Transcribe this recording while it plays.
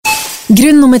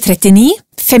Grunn nummer 39,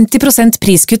 50%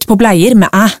 priskutt på bleier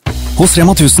med æ. Hos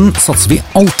Rema 1000 satser vi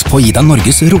alt på å gi deg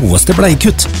Norges råeste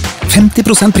bleiekutt.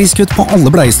 50% priskutt på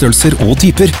alle bleiestørrelser og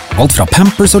typer. Alt fra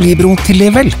Pampers og Libro til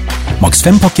Level. Maks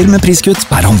 5 pakker med priskutt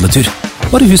per handletur.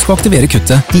 Bare husk å aktivere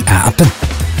kuttet i æ-appen.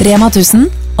 Rema 1000,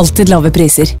 alltid lave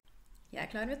priser. Jeg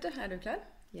klar, vet du. Er du klar?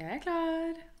 Jeg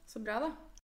klar. Så bra da.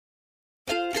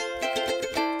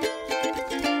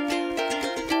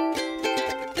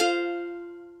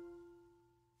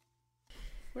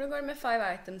 Hvordan går det med 5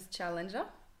 items challenge da?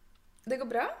 Det går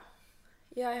bra.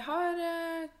 Jeg har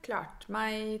klart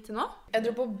meg til nå. Jeg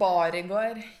dro på bar i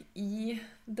går i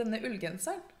denne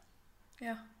ullgenseren.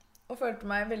 Ja. Og følte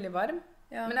meg veldig varm.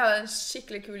 Ja. Men jeg hadde en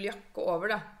skikkelig kul jakke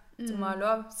over da, som var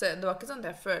lov. Så det var ikke sånn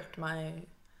at jeg følte meg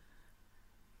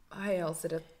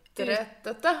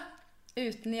høyhalsrettete.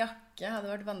 Uten jakke hadde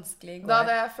det vært vanskelig i går. Da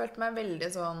hadde jeg følt meg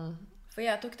veldig sånn... For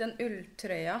jeg tok den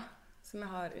ulltrøya som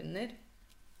jeg har under,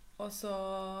 og så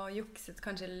jukset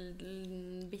kanskje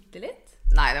bitte litt.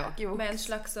 Nei, det var ikke juks. Med en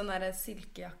slags sånn der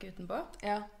silkejakke utenpå.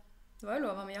 Ja. Det var jo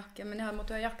lov å ha med jakke, men jeg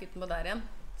måtte ha jakke utenpå der igjen.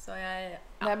 Så jeg...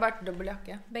 Det er bare dobbelt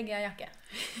jakke. Begge er jakke.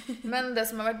 Men det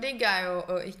som har vært digg er jo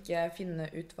å ikke finne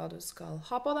ut hva du skal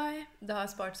ha på deg. Det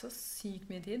har spart så sykt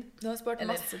mye tid. Du har spart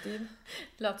masse tid.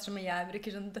 Det later som jeg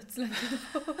bruker sånn dødslang tid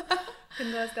på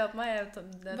når jeg skal ha på meg.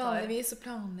 Vanligvis så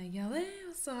planlegger jeg det,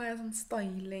 og så har jeg sånn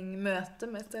styling-møte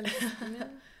med stylisten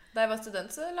min. Da jeg var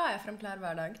student så la jeg frem klær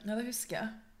hver dag. Ja, det husker jeg.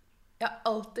 Jeg har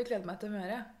alltid kledd meg til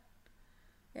humøret.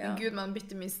 Ja. Gud, man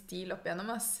bytter mye stil opp igjennom,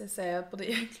 ass. Jeg ser på de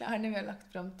klærne vi har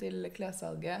lagt frem til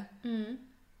klessalget,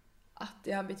 at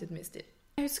jeg har byttet mye stil.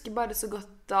 Jeg husker bare så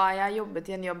godt da jeg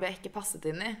jobbet i en jobb jeg ikke passet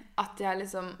inn i, at jeg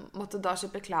liksom måtte da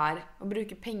kjøpe klær og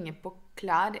bruke penger på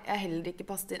klær jeg heller ikke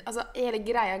passet inn. Altså, hele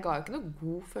greia ga jo ikke noe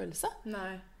god følelse.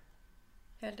 Nei,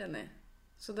 helt enig.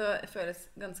 Så det føles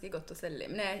ganske godt å selge.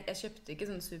 Men jeg kjøpte ikke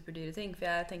sånne superdyre ting, for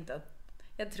jeg tenkte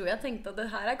at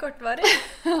det her er kortvarig.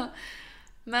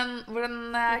 Men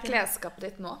hvordan er klesskapet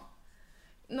ditt nå?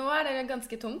 Nå er det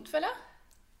ganske tomt, føler jeg.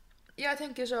 Jeg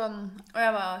tenker sånn... Og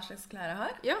hva slags klær jeg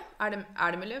har? Ja, er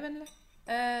det miljøvennlig?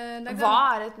 Hva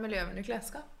er et miljøvennlig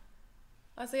klesskap?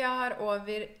 Altså, jeg har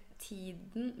over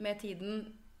med tiden,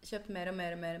 kjøpt mer og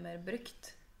mer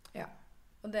brukt. Ja.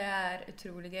 Og det er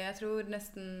utrolig gøy. Jeg tror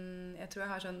jeg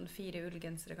har sånn 4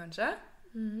 ullgensere kanskje.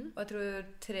 Og jeg tror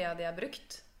 3 av de er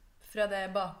brukt. Fra det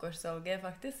bakgårdssalget,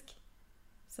 faktisk.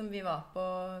 Som vi var på,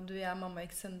 du, jeg og mamma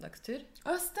gikk søndagstur.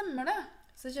 Å, stemmer det?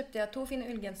 Så kjøpte jeg 2 fine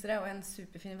ullgensere og en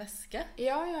superfin veske.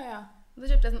 Ja. Og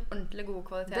da kjøpte jeg sånn ordentlig god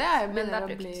kvalitet. Det er jo begynner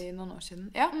å bli noen år siden.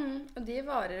 Ja. Og de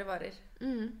varer.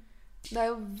 Det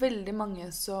er jo veldig mange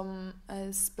som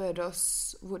spør oss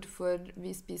hvorfor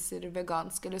vi spiser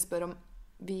vegansk, eller spør om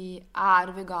vi er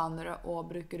veganere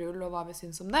og bruker ull, og hva vi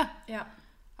synes om det. Ja.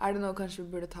 Er det noe kanskje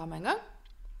vi burde ta med en gang?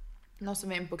 Nå som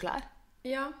vi er inne på klær.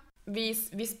 Ja. Vi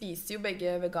spiser jo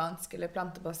begge vegansk eller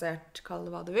plantebasert, kall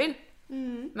det hva du vil.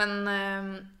 Men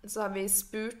så har vi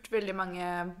spurt veldig mange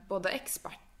både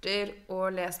eksperter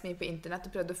og lest mye på internett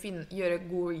og prøvd å gjøre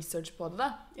god research på det da.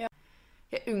 Ja.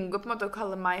 Jeg unngår på en måte å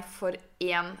kalle meg for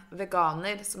en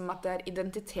veganer, som at det er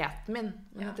identiteten min,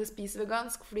 men at jeg spiser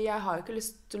vegansk, fordi jeg har jo ikke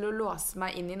lyst til å låse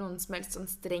meg inn i noen som helst sånn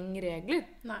streng regler.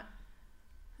 Nei.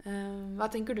 Hva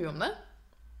tenker du om det?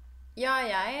 Ja,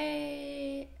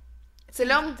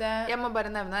 selv om jeg må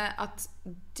bare nevne at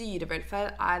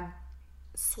dyrevelferd er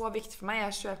så viktig for meg.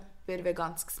 Jeg kjøper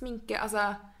vegansk sminke.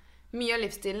 Altså, mye av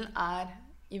livsstilen er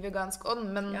i vegansk ånd,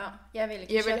 men jeg vil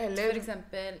ikke kjøpe, for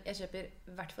eksempel, jeg kjøper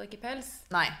i hvert fall ikke pels.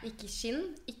 Nei. Ikke skinn,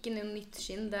 ikke noe nytt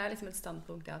skinn. Det er liksom et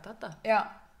standpunkt jeg har tatt da. Ja.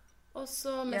 Og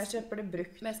så jeg kjøper det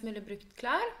brukt. Mest mulig brukt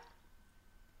klær.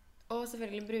 Og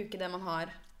selvfølgelig bruke det man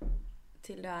har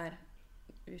til det er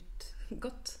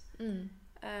utgått.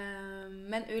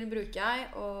 Men ull bruker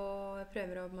jeg, og jeg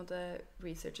prøver å på en måte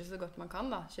researche så godt man kan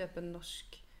da. Kjøpe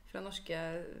norsk fra norske,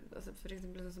 altså for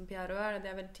eksempel sånn som Pierre er, det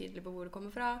er veldig tydelig på hvor det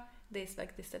kommer fra. Disse er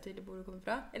tydelig på hvor det kommer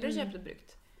fra. Eller kjøpe det brukt.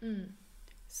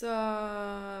 Så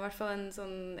i hvert fall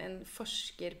en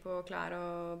forsker på klær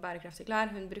og bærekraftige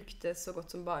klær, hun brukte så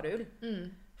godt som bare ull.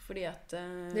 Fordi at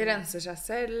de renser seg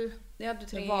selv. Ja, du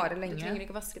trenger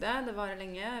ikke vaske det. Det varer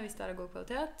lenge hvis det er av god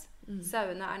kvalitet.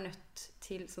 Sauene er nødt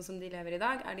til, sånn som de lever i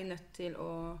dag, er de nødt til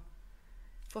å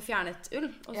få fjernet ull.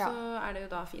 Og så er det jo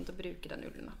da fint å bruke den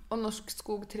ullen da. Og norsk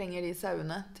skog trenger de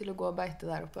sauene til å gå og beite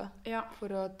der oppe. Ja.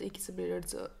 For at ikke så blir det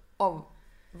så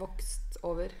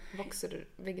vokser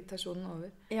vegetasjonen over.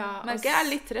 Ja, men jeg er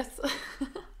litt trett.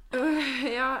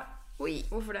 Ja, oi,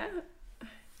 hvorfor det?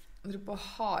 Jeg dro på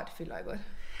hardfylla i går.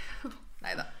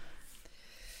 Neida.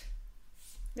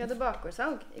 Vi hadde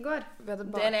bakgårdssalg i går.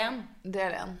 Del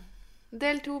 1.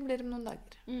 Del 2 blir det om noen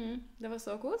dager. Det var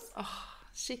så kos.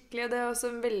 Skikkelig. Det er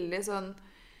også veldig sånn...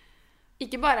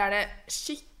 Ikke bare er det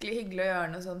skikkelig hyggelig å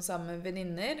gjøre noe sånn sammen med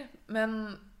venninner, men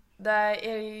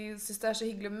jeg synes det er så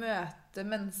hyggelig å møte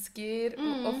mennesker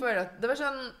og føle at det var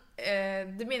sånn...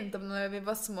 Det minnet om når vi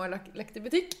var små og lekte i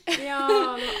butikk. Ja, det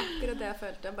var akkurat det jeg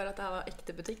følte. Bare at det var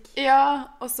ekte butikk. Ja,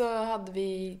 og så hadde vi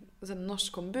sånn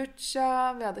norsk kombucha,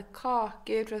 vi hadde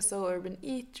kaker fra So Urban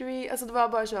Eatery. Altså det var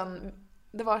bare sånn...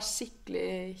 Det var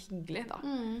skikkelig hyggelig da.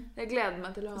 Jeg gleder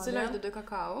meg til å ha det. Og så lagde du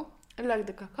kakao. Jeg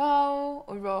lagde kakao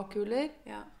og raw-kuler.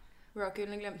 Ja,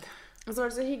 raw-kulene glemte. Og så var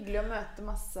det så hyggelig å møte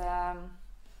masse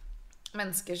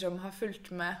mennesker som har fulgt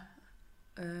med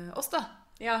oss da.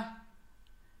 Ja.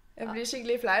 Jeg blir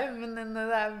skikkelig flau, men det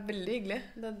er veldig hyggelig.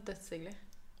 Det er dødshyggelig.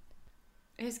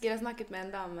 Jeg husker jeg snakket med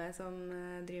en dame som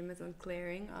driver med sånn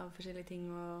clearing av forskjellige ting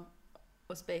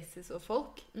og spaces og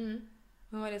folk.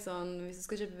 Hun var litt sånn, hvis du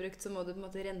skal kjøpe produkt, så må du på en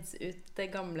måte rense ut det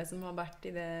gamle som har vært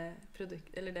i det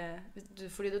produktet, eller det,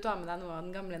 fordi du tar med deg noe av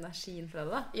den gamle energien fra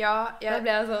det da. Ja, Da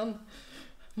ble jeg sånn,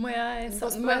 må jeg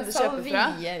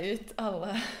salvie ut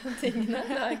alle tingene?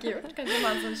 Det har jeg ikke gjort. Kanskje jeg må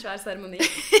ha en sånn svær seremoni.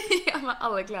 Ja, med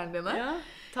alle klærne dine. Ja,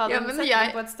 ta dem, men sette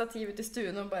dem på et stativ ut i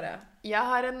stuen og bare... Jeg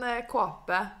har en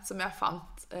kåpe som jeg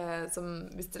fant, som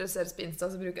hvis dere ser på Insta,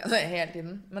 så bruker jeg det hele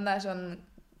tiden. Men det er sånn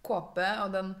kåpe,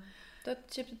 og den... Du har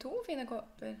kjøpt 2 fine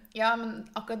kåper. Ja, men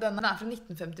akkurat denne er fra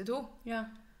 1952. Ja.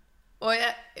 Og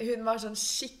hun var sånn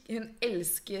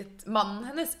mannen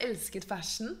hennes elsket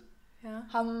fashion. Ja.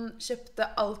 Han kjøpte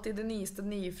alltid det nyeste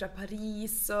nye fra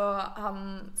Paris, og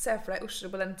han ser for deg Oslo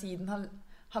på den tiden.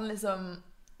 Han liksom...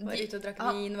 Var ute og drakk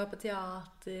vin, var på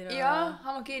teater. Og... Ja,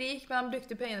 han var ikke rik, men han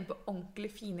brukte pengene på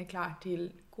ordentlig fine klær til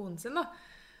konen sin da.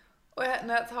 Og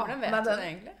når jeg tar Hvordan vet med du den, det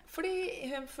egentlig? Fordi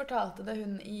hun fortalte det,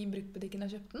 hun i bruktbutikken har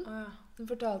kjøpt den. Hun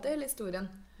fortalte hele historien.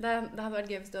 Det hadde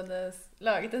vært gøy hvis du hadde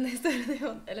laget en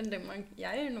historie. Eller jeg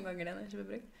gjør noen ganger det når jeg kjøper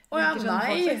brukt.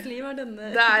 Nei,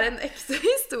 det er en ekte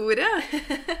historie.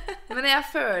 Men jeg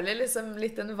føler liksom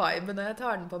litt den viben når jeg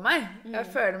tar den på meg. Jeg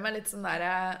føler meg litt sånn der...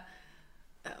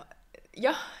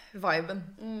 Ja, viben.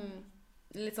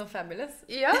 Litt sånn fabulous.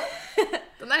 Ja,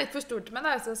 den er litt for stor til meg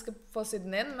da, så jeg skal få sydd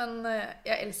den inn, men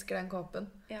jeg elsker den kåpen.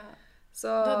 Ja. Så...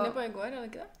 Du hadde den jo på i går, hadde du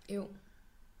ikke det? Jo.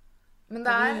 Men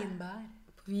det er... Vinbær.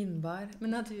 På vinbær.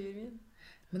 Med naturvin.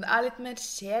 Men det er litt mer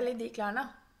sjel i de klærne.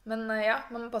 Men ja,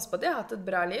 man må passe på at de har hatt et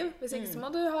bra liv. Hvis ikke så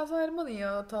må du ha seremoni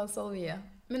og ta salvie.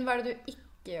 Men hva er det du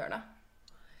ikke gjør da?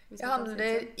 Jeg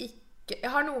handler ikke...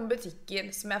 Jeg har noen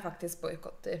butikker som jeg faktisk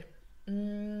boykotter.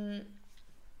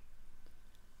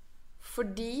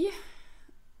 Fordi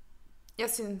jeg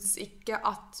synes ikke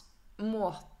at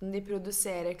måten de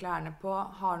produserer klærne på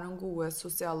har noen gode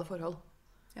sosiale forhold.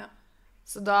 Ja.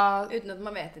 Så da... Uten at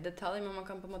man vet i detalj, men man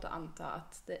kan på en måte anta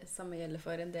at det samme gjelder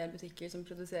for en del butikker som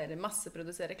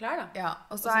masseproduserer klær da. Ja,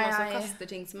 og så som også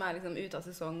kaster ting som er liksom ute av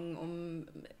sesong om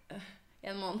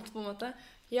en måned på en måte.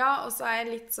 Ja, og så er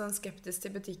jeg litt sånn skeptisk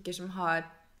til butikker som har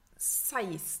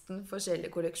 16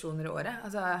 forskjellige kolleksjoner i året.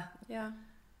 Altså... Ja.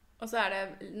 Og så er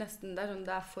det nesten,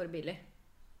 det er for billig.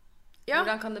 Ja.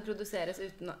 Hvordan kan det produseres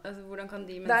uten, altså hvordan kan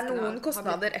de menneskene... Det er noen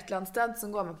kostnader et eller annet sted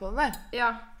som går med på det der. Ja.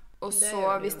 Og så,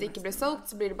 hvis det ikke blir solgt,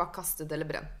 så blir det bare kastet eller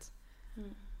brent.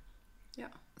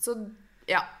 Ja. Så,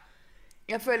 ja.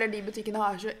 Jeg føler de butikkene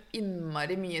har så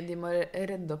innmari mye de må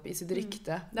redde opp i sitt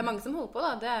rykte. Det er mange som holder på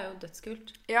da, det er jo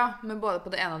dødskult. Ja, men både på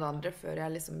det ene og det andre, før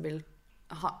jeg liksom vil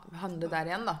handle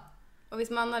der igjen da. Og hvis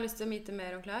man har lyst til å vite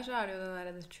mer om klær, så er det jo den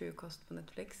der The True Cost på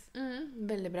Netflix.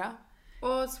 Veldig bra.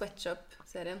 Og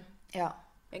Sweatshop-serien. Ja.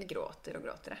 Jeg gråter og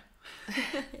gråter.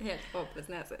 Helt håpløs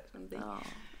når jeg ser sånne ting. Ja.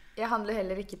 Jeg handler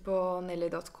heller ikke på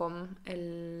Nelly.com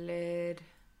eller...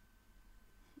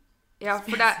 Ja,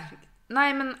 for det er... Nei,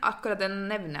 men akkurat den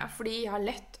nevner jeg, fordi jeg har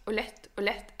lett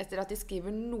etter at de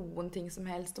skriver noen ting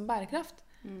som helst om bærekraft.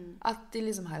 At de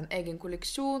liksom har en egen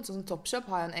kolleksjon, sånn som Topshop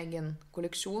har en egen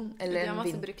kolleksjon. Eller de har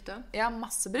masse brukt da. Ja,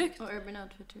 masse brukt. Og Urban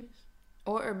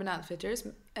Outfitters.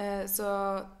 Så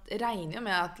jeg regner jo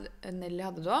med at Nelly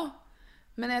hadde det også.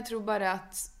 Men jeg tror bare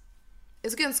at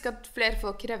jeg skulle ønske at flere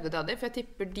folk krevde det av dem, for jeg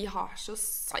tipper de har så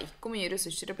psyko mye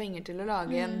ressurser og penger til å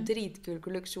lage en dritkul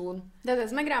kolleksjon. Det er det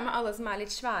som er greia med alle som er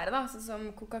litt svære da, sånn som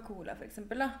Coca-Cola for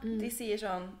eksempel da. De sier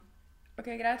sånn, ok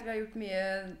greit, vi har gjort mye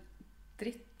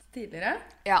dritt tidligere.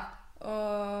 Ja.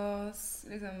 Og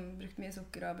liksom brukt mye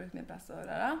sukker og brukt mye plass og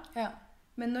da. Ja.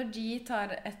 Men når de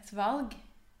tar et valg,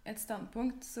 et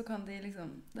standpunkt, så kan de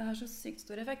liksom... Det har så sykt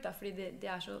stor effekt da, fordi de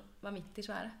er så vanvittig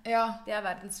svære. Ja. De er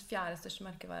verdens 4. største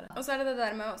merkevare. Og så er det det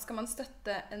der med, skal man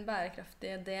støtte en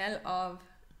bærekraftig del av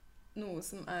noe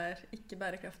som er ikke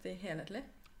bærekraftig helhetlig?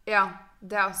 Ja,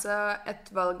 det er også et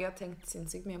valg jeg har tenkt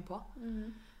sinnssykt mye på.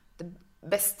 det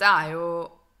beste jo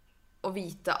å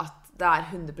vite at det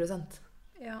 100%.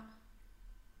 Ja.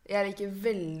 Jeg liker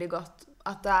veldig godt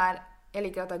at jeg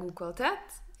liker at det god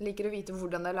kvalitet. Jeg liker å vite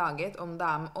hvordan det laget, om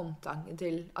det med omtanke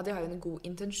til at de har en god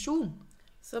intensjon.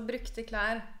 Så brukte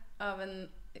klær av en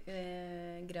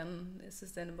grønn,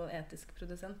 sustainable, etisk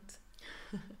produsent.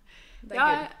 Det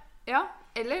gull. Ja,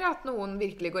 eller at noen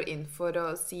virkelig går inn for å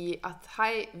si at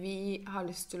hei, vi har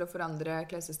lyst til å forandre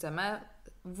klessystemet.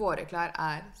 Våre klær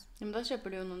Ja, men da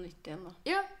kjøper du jo noe nytt igjen da.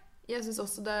 Ja, jeg synes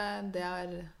også det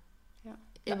ja.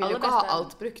 Jeg vil jo ikke ha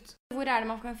alt brukt. Hvor det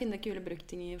man kan finne kule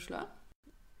bruktting i Oslo?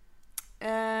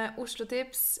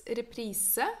 Oslo-tips,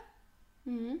 reprise.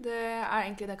 Det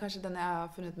egentlig kanskje den jeg har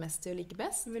funnet mest til å like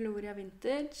best. Veloria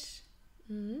Vintage.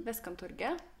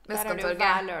 Vestkantorget. Der Vestkantorget. Det jo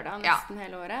hver lørdag nesten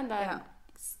hele året. Der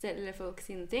steller folk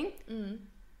sine ting.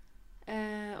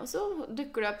 Og så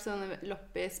dukker det opp sånne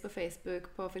loppis på Facebook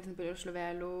på for eksempel Oslo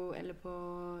Velo eller på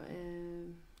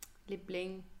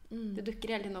Libling. Det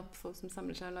dukker hele tiden opp folk som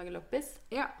samler seg og lager loppis.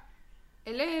 Ja.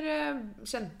 Eller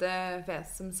kjente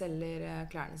fes som selger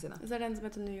klærne sine. Og så det en som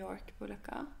heter New York på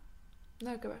Løkka. Det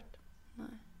har ikke vært.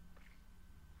 Nei.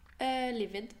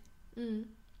 Livid.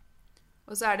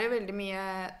 Og så det jo veldig mye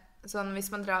sånn,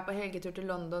 hvis man drar på helgetur til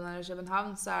London eller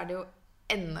København, så det jo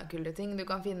enda kulere ting. Du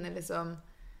kan finne liksom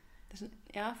sånn,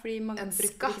 ja, fordi mange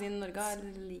bruktbutikker i Norge har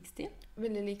lik stil.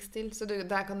 Veldig lik stil. Så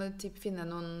der kan du typ finne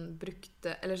noen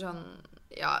brukte, eller sånn,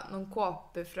 ja, noen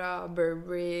kåper fra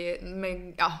Burberry,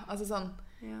 med, ja, altså sånn,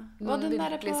 noen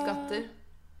virkelig skatter.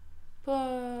 På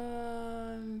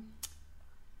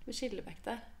Skillebekk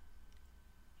der.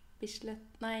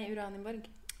 Bislett, nei, Uranienborg.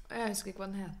 Jeg husker ikke hva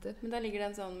den heter. Men der ligger det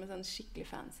en sånn med sånn skikkelig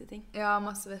fancy ting. Ja,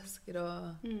 masse vesker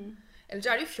og... Eller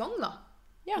så det jo fjong da.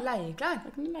 Ja. Leieklær.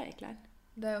 Da kan du leie klær.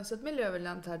 Det også et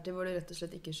miljøvennlig alternativ hvor du rett og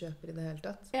slett ikke kjøper i det hele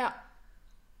tatt. Ja.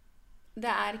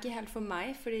 Det ikke helt for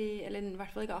meg, fordi, eller i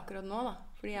hvert fall ikke akkurat nå da.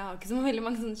 Fordi jeg har ikke så veldig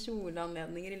mange sånne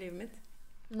kjoleanledninger i livet mitt.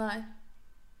 Nei.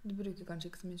 Du bruker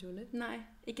kanskje ikke så mye kjoler? Nei.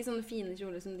 Ikke sånne fine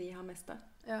kjoler som de har mest av.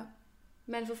 Ja.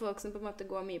 Men for folk som på en måte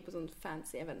går mye på sånne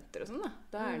fancy eventer og sånn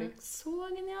da det så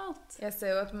genialt. Jeg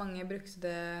ser jo at mange brukte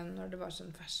det når det var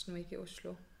sånn Fashion Week i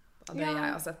Oslo. Av det jeg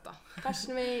har sett da.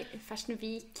 Fashion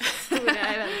Week, store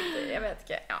eventer, jeg vet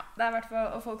ikke. Ja, det I hvert fall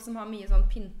og folk som har mye sånn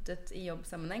pyntet i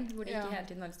jobbsammenheng, hvor de ikke hele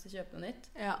tiden har lyst til å kjøpe noe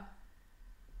nytt. Ja.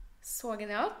 Så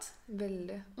genialt.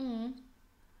 Veldig.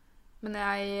 Men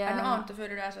jeg... det noe annet du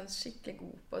føler du sånn skikkelig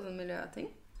god på sånn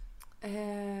miljøting?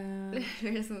 Eller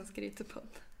det sånn å skryte på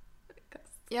den?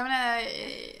 Ja, men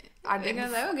det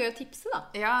jo gøy å tipse da.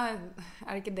 Ja,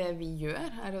 det ikke det vi gjør?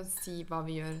 Å si hva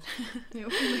vi gjør?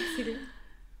 Jo, sikkert.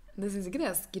 Det synes ikke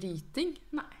det skryting.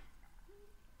 Nei.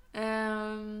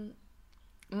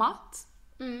 Mat.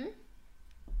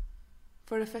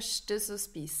 For det første så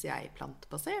spiser jeg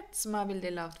plantebasert, som har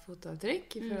veldig lavt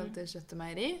fotavtrykk I forhold til kjøtt og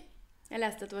meieri. Jeg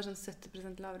leste at det var sånn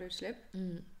 70% lavere utslipp.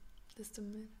 Det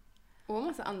stemmer. Og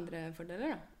masse andre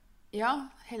fordeler da. Ja,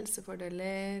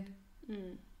 helsefordeler.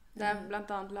 Det blant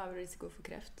annet lavere risiko for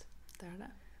kreft. Det det.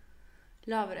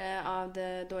 Lavere av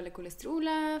det dårlige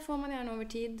kolesterolet får man gjerne over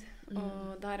tid.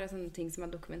 Og det her sånne ting som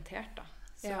dokumentert da.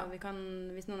 Så vi kan,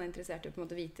 hvis noen interessert I å på en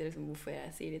måte vite liksom, hvorfor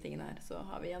jeg sier de tingene her, så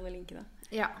har vi alle linkene.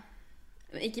 Ja.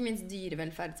 Men ikke minst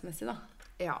dyrevelferdsmessig da.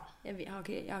 Ja. Jeg har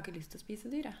ikke lyst til å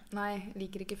spise dyr, jeg. Nei, jeg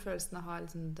liker ikke følelsen av å ha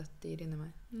liksom dødt dyr inni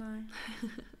meg. Nei.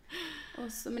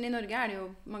 Også, men I Norge det jo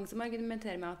mange som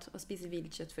argumenterer med at å spise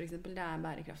viltkjøtt for eksempel, det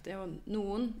bærekraftig. Og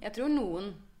jeg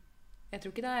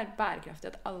tror ikke det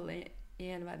bærekraftig at alle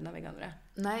I hele verden veganere.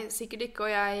 Nei, sikkert ikke,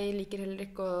 og jeg liker heller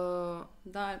ikke å...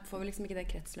 Da får vi liksom ikke det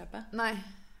kretsløpet. Nei.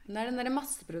 Det den der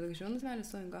masseproduksjonen som jeg har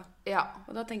lyst til å unngå. Ja.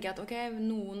 Og da tenker jeg at, ok,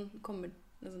 noen kommer...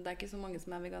 Altså, det ikke så mange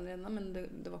som veganere ennå, men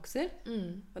det vokser.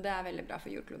 Og det veldig bra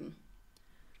for jordkloden.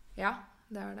 Ja,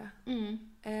 det det.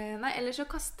 Nei, ellers så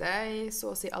kaster jeg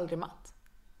så å si aldri mat.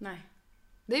 Nei.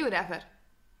 Det gjorde jeg før.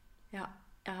 Ja,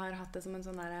 jeg har hatt det som en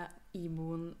sånn der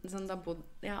iboen, sånn da bodde,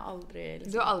 jeg har aldri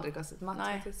liksom, Du har aldri kastet mat,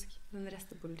 nei, faktisk. Den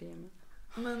restepolitiet hjemme.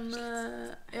 Men,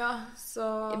 ja, så...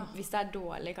 Hvis det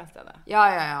dårlig, kaster jeg det.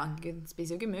 Ja. Gud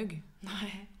spiser jo ikke mugg.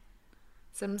 Nei.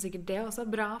 Selv om sikkert det også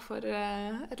bra for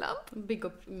et eller annet. Bygge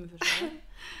opp immunforsvaret.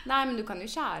 Nei, men du kan jo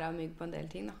skjære av mygg på en del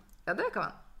ting, da. Ja, det kan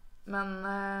man. Men,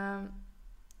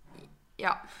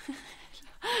 ja.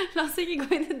 La oss ikke gå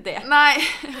inn I det. Nei,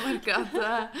 jeg merker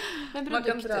at men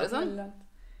produkter og sånn.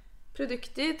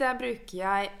 Produkter, det bruker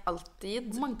jeg alltid.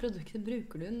 Hvor mange produkter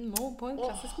bruker du på en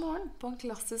klassisk morgen? På en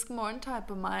klassisk morgen tar jeg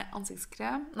på meg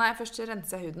ansiktskrem. Nei, først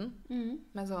renser jeg huden.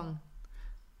 Med sånn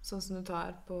som du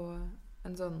tar på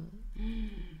en sånn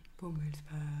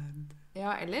bomullspad.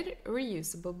 Ja, eller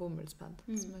reusable bomullspad.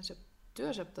 Som du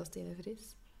har kjøpt av Stine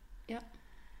Friis. Ja.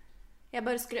 Jeg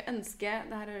bare skulle ønske,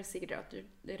 det her høres sikkert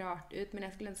rart ut, men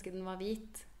jeg skulle ønske den var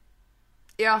hvit.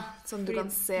 Ja, sånn du Fordi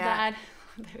kan se. det er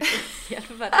jo helt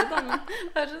forferdelig, da, men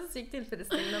det er så sykt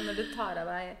tilfredsstillende når du tar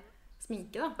av deg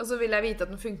sminke, da. Og så vil jeg vite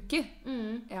at den funker.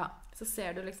 Ja. Så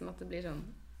ser du liksom at det blir sånn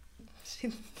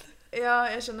skinn. Ja,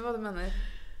 jeg skjønner hva du mener.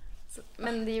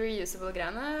 Men de reusable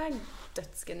greiene er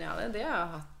dødsgeniale. Det har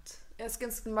jeg hatt. Jeg skulle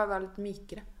ønske den bare var litt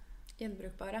mykere.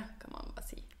 Gjenbrukbare, kan man bare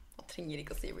si. Man trenger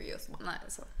ikke å si reusable. Nei,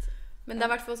 det er sant. Men det er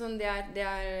i hvert fall sånn,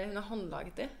 hun har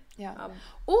håndlaget de. Ja. Av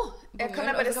Kan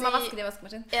jeg bare så kan man vaske det i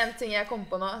vaskemaskinen. en ting jeg kom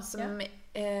på nå, som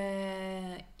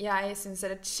jeg synes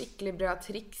er et skikkelig bra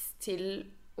triks til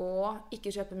å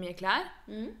ikke kjøpe mye klær,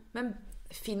 men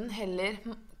finn heller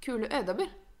kule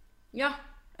øredobber. Ja,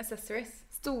 accessories.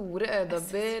 Store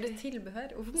øredobber.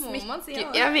 Tilbehør. Hvorfor må man si det?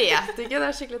 Jeg vet ikke, det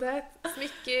er skikkelig teit.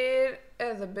 Smykker,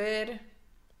 øredobber.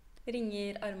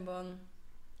 Ringer, armbånd.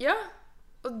 Ja,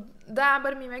 og det er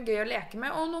bare mye mer gøy å leke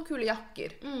med, og noen kule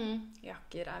jakker.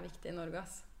 Jakker er viktig i Norge,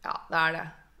 ass. Ja, det er det.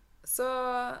 Så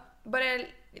bare,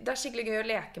 det er skikkelig gøy å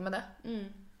leke med det.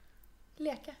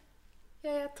 Leke.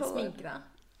 Sminke da.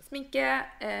 Sminke.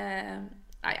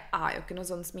 Nei, jeg er jo ikke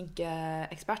noen sånn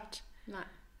sminkeekspert. Nei.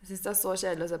 Jeg synes det er så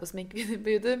kjedelig å se på sminkevideoer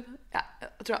på YouTube. Ja, jeg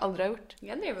tror jeg aldri har gjort.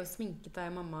 Jeg drev og sminket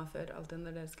deg mamma før alltid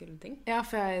når dere skulle ting. Ja,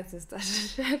 for jeg synes det er så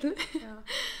kjedelig. Ja.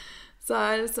 Så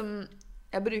er det liksom,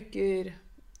 jeg bruker,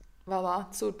 hva da?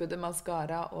 Solpudder,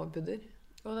 mascara og pudder.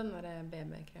 Og den der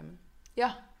BB-kremen.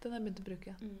 Ja, den har jeg begynt å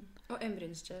bruke. Og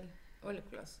øyenbrynsgel og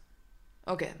lipgloss.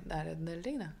 Ok, det er en del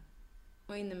ting, det.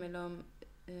 Og innimellom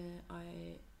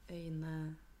øyne...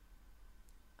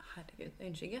 Herregud,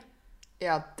 øyenskygge.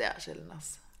 Ja, det er sjelden,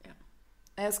 ass. Ja.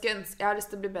 Jeg har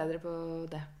lyst til å bli bedre på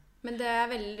det. Men det er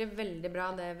veldig, veldig bra,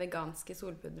 det veganske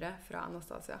solpudderet fra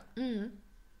Anastasia.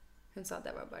 Hun sa at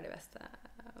det var bare det beste.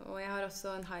 Og jeg har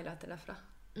også en highlighter derfra.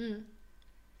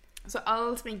 Så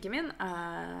all sminken min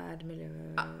er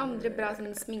miljøvennlig. Andre bra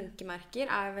sånne sminkemerker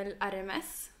er vel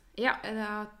RMS. Ja. Jeg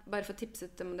har bare fått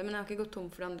tipset om det, men jeg har ikke gått tom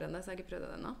for det andre enda, så jeg har ikke prøvd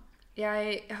det ennå.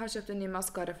 Jeg har kjøpt en ny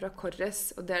mascara fra Korres,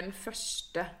 og det er den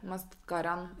første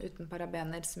maskaraen uten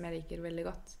parabener som jeg liker veldig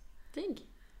godt. Digg.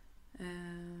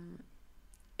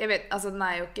 Jeg vet, altså den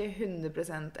er jo ikke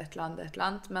 100% et eller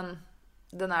annet, men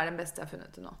den er den beste jeg har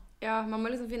funnet til nå. Ja, man må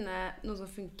liksom finne noe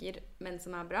som funker, men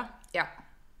som er bra. Ja.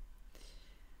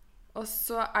 Og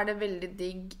så er det veldig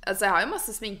digg. Altså jeg har jo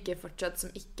masse sminke fortsatt som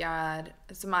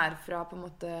er fra på en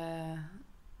måte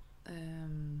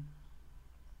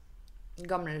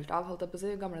gammelt av, holdt jeg på å si,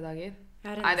 gamle dager.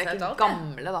 Nei, det er ikke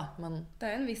gamle da, men... Det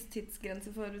er jo en viss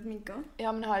tidsgrense for sminke også. Ja,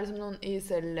 men jeg har liksom noen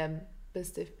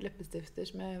leppestifter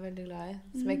som jeg er veldig glad i,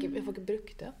 som jeg får ikke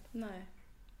brukt det opp. Nei,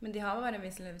 men de har bare en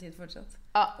viss levetid fortsatt.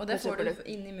 Ja, og det får du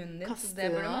inn i munnen din, så det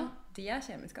burde man. De er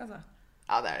kjemiske, altså.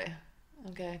 Ja, det er de.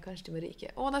 Ok, kanskje de må ryke.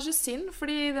 Å, det er så synd,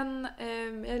 fordi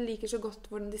jeg liker så godt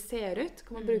hvordan de ser ut.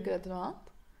 Kan man bruke det til noe annet?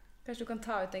 Kanskje du kan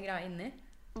ta ut en greie inni?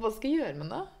 Hva skal jeg gjøre med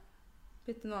det?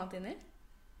 Putte noe annet inni?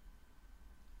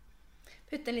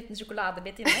 Putte en liten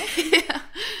sjokoladebit inni? Ja.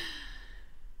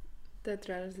 Det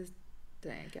tror jeg det siste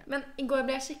trenger ikke. Men i går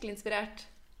ble jeg skikkelig inspirert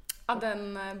av den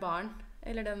baren.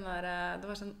 Eller den der, det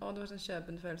var sånn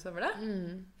kjøpenfølelse over det.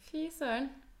 Fy søren.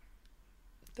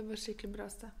 Det var skikkelig bra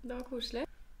sted. Det var koselig.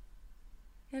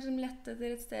 Jeg er sånn lett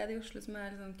etter et sted i Oslo som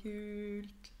er litt sånn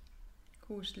kult.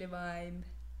 Koselig vibe.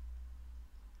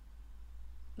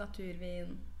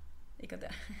 Naturvin. Ikke at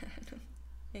jeg er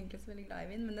egentlig så veldig glad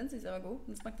i vin, men den synes jeg var god.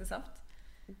 Den smakte saft.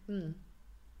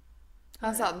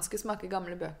 Han sa den skulle smake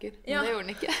gamle bøker, men det gjorde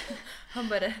den ikke. Han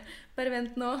bare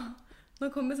vent nå. Nå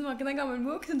kommer smaken av gammel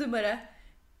bok, så du bare...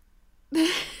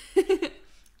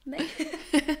 Nei.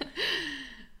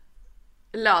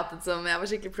 Latet som jeg var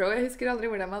skikkelig pro. Jeg husker aldri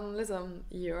hvordan man liksom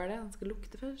gjør det. Han skal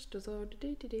lukte først, og så...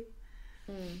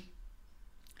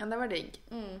 Men det var digg.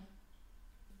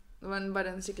 Det var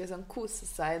bare en skikkelig sånn kose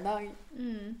seg i dag.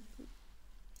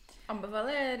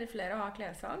 Anbefaler flere å ha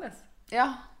klessalg, altså. Ja.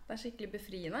 Det er skikkelig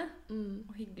befriende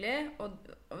og hyggelig.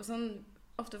 Og sånn,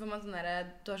 ofte får man sånn der,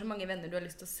 du har så mange venner du har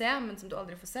lyst til å se, men som du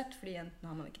aldri får sett, fordi enten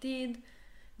har man ikke tid,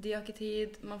 de har ikke tid,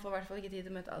 man får i hvert fall ikke tid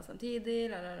til å møte alle samtidig,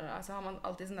 så har man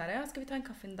alltid sånn der, ja, skal vi ta en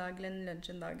kaffe en dag eller en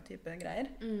lunsj en dag type greier.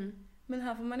 Men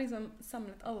her får man liksom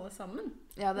samlet alle sammen.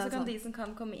 Ja, og så kan de som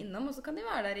kan komme innom, og så kan de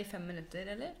være der i 5 minutter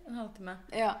eller en halvtime.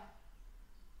 Ja.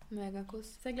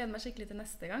 Megakos. Så jeg gleder meg skikkelig til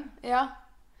neste gang. Ja.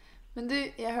 Men du,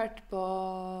 jeg hørte på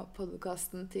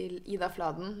podcasten til Ida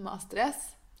Fladen med Astrid S.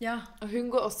 Ja. Og hun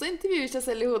går også og intervjuer seg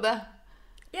selv i hodet.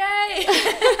 Yay!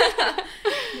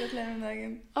 Gratulerer med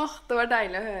dagen. Det var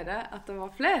deilig å høre at det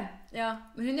var flere. Ja,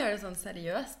 men hun gjør det sånn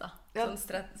seriøst da. Ja,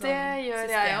 sånn det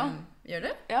gjør jeg også. Gjør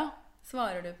du? Ja.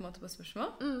 Svarer du på en måte på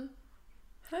spørsmål?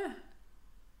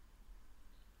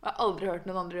 Jeg har aldri hørt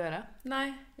noen andre gjøre. Nei,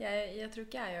 jeg tror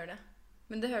ikke jeg gjør det.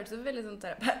 Men det hørtes jo veldig sånn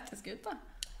terapeutisk ut, da.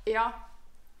 Ja.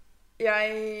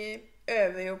 Jeg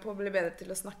øver jo på å bli bedre til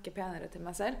å snakke penere til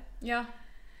meg selv. Ja.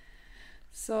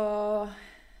 Så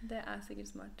det er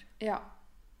sikkert smart. ja.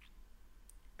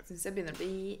 Jeg synes jeg begynner å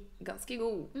bli ganske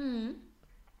god.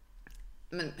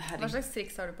 Men Hva herregud. slags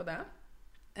triks har du på det?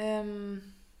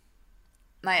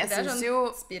 Nei, jeg Det er synes sånn jo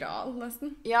spiral,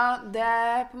 nesten. ja, det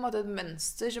er på en måte et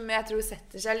mønster som jeg tror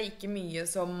setter seg like mye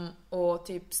som å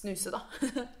typ snuse, da.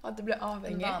 At det blir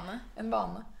avhengig. En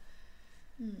vane.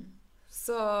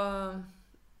 Så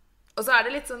og så er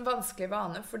det litt sånn vanskelig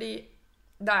vane, fordi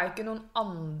det er jo ikke noen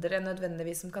andre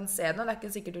nødvendigvis som kan se den, og det er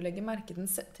ikke sikkert du legger merke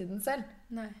til den selv.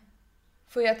 Nei.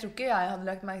 For jeg tror ikke jeg hadde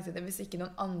lagt merke til det hvis ikke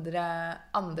noen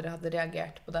andre hadde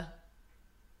reagert på det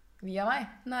via meg.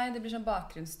 Nei, det blir sånn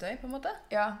bakgrunnsstøy, på en måte.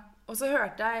 Ja, og så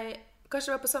hørte jeg, kanskje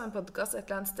det var på samme podcast et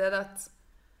eller annet sted, at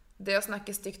det å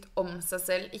snakke stygt om seg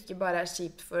selv ikke bare er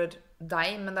kjipt for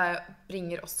deg, men det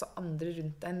bringer også andre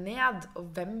rundt deg ned.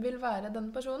 Og hvem vil være den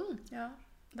personen? Ja,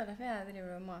 det er derfor jeg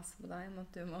driver og maser på deg om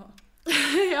at du må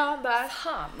Ja, det er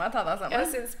faen meg ta deg sammen. Jeg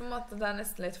synes på en måte det er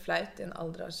nesten litt flaut i en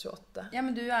alder av 28. Ja,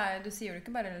 men du sier det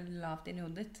ikke bare lavt inn i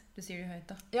hodet ditt. Du sier det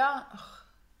høyt, da.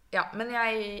 Ja, men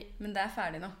Men det er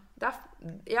ferdig nå. det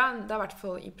er i hvert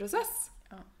fall i prosess.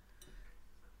 Ja.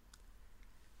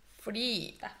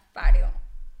 Fordi Det er ferdig nå.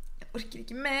 jeg orker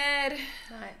ikke mer.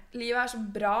 Nei. Livet er så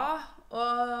bra,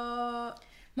 og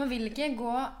Man vil ikke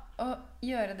gå og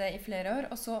gjøre det i flere år,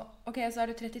 og så, ok, så er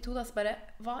du 32 da, så bare,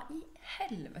 hva i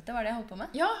helvete var det jeg holdt på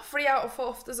med? ja, fordi jeg får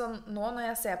ofte sånn, nå når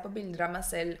jeg ser på bilder av meg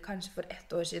selv, kanskje for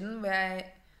 1 år siden, hvor jeg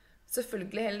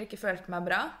selvfølgelig heller ikke følte meg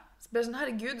bra, så ble jeg sånn,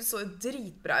 herregud, du så jo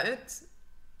dritbra ut.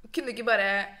 Kunne du ikke bare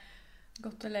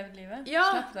Godt og levd livet? ja,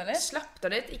 Slapp deg litt? slapp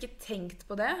deg litt, ikke tenkt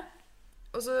på det.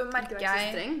 Og så merker Ikke vært så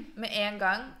jeg streng. med en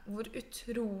gang hvor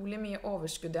utrolig mye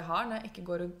overskudd jeg har når jeg ikke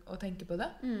går og tenker på det.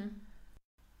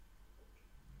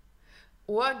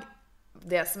 Og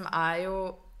det som er jo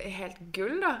helt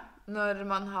gull, da, når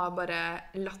man har bare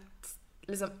latt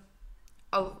liksom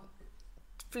alt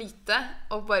flyte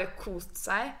og bare kost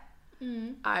seg,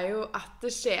 er jo at det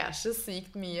skjer så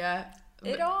sykt mye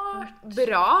Rart.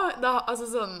 bra. Da, altså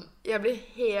sånn, jeg blir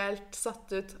helt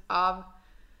satt ut av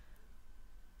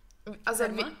altså,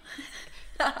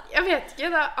 jeg vet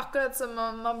ikke, det er akkurat som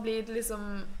om man blir liksom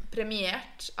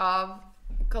premiert av,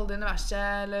 kall det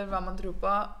universet, eller hva man tror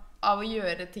på, av å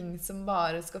gjøre ting som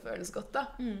bare skal føles godt, da.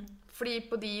 Fordi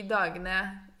på de dagene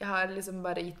jeg har liksom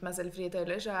bare gitt meg selv frie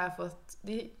tøyler, så har jeg fått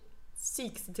de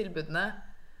sykeste tilbudene.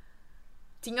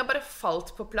 Ting har bare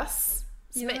falt på plass.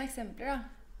 Gi noen eksempler, da.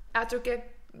 Jeg tror ikke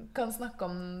jeg kan snakke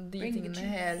om de Bring the tingene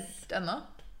truth. helt ennå.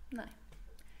 Nei.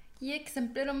 Gi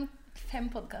eksempler om 5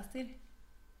 podcaster.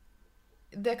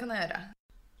 Det kan jeg gjøre.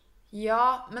 Ja,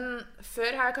 men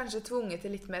før har jeg kanskje tvunget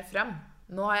det litt mer frem.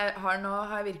 Nå har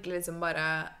jeg virkelig liksom bare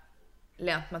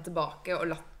lent meg tilbake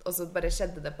og så bare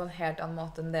skjedde det på en helt annen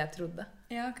måte enn det jeg trodde.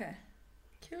 Ja, ok.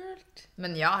 Kult.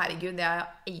 Men ja, herregud, jeg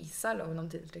har acet loven om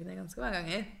tiltrekkende ganske mange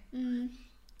ganger.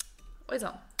 Oi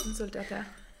sann, nå solgte jeg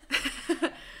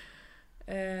til.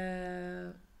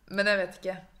 Men jeg vet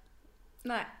ikke.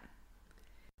 Nei.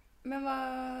 Men hva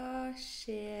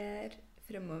skjer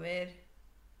fremover?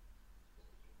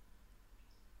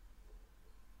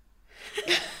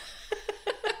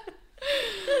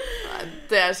 Nei,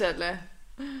 det er kjedelig.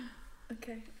 Ok,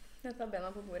 jeg tar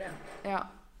bena på bordet. Ja.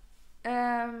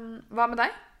 Hva med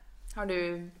deg?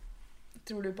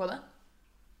 Tror du på det?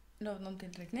 Loven om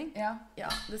tiltrekning? Ja. Ja,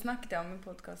 det snakket jeg om i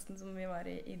podcasten som vi var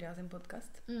i Ida sin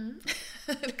podcast.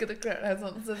 Ikke du klarer deg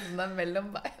sånn, så den er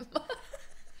mellom beina.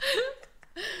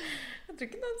 Jeg tror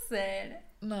ikke noen ser det.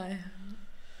 Nei.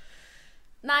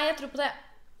 Nei, jeg tror på det.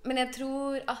 Men jeg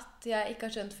tror at jeg ikke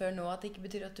har skjønt før nå at det ikke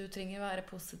betyr at du trenger å være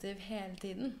positiv hele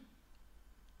tiden.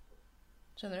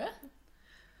 Skjønner du?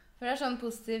 For det er sånn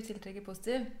positiv tiltrekker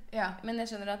positiv. Ja. Men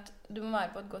jeg skjønner at du må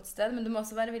være på et godt sted, men du må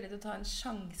også være villig til å ta en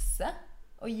sjanse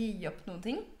og gi opp noen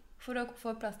ting for å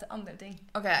få plass til andre ting.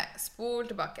 Ok, spol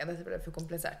tilbake. Dette ble for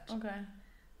komplisert. Okay.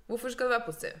 Hvorfor skal du være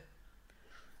positiv?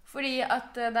 Fordi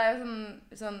at det er jo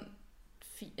sånn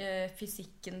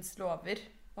fysikkens lover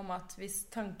om at hvis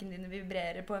tankene dine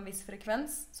vibrerer på en viss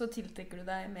frekvens, så tiltrekker du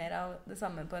deg mer av det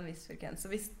samme på en viss frekvens. Så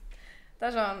hvis det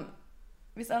er sånn,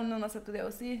 hvis noen har sett på det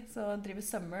å si, så driver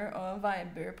Summer og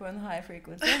viber på en high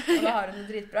frequency, og da har hun det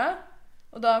dritbra,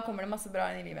 og da kommer det masse bra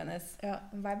inn i livet hennes. Ja,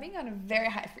 vibing er en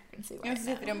very high frequency. Ja, så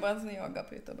sitter hun på en sånn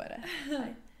yogapute og bare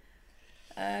hei.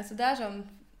 Så det er sånn,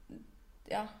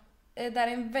 ja, det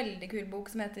er en veldig kul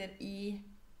bok som heter E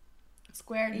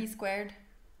Squared.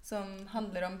 som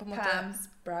handler om på en måte... Pam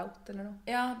Sprout eller noe.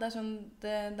 Ja, det er sånn,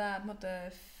 det er på en måte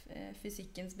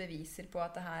fysikkens beviser på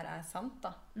at det her er sant,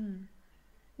 da.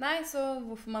 Nei, så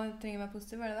hvorfor man trenger å være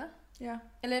positiv, var det det? Ja.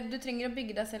 Eller du trenger å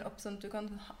bygge deg selv opp sånn at du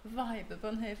kan vibe på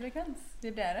en høy frekvens.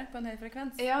 Vibrere på en høy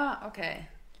frekvens. Ja, ok.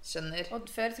 Skjønner. Og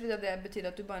før trodde jeg at det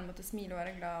betydde at du bare måtte smile og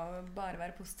være glad og bare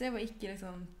være positiv, og ikke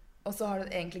liksom... Og så har du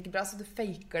det egentlig ikke bra, så du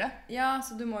faker det. Ja,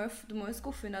 så du må jo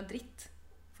skuffe unna dritt.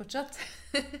 Fortsatt.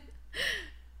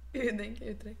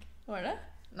 Uttrykk. Hva var det?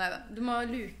 Neida. Du må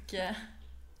luke...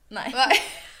 Nei.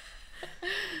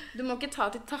 Du må ikke ta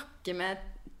til takke med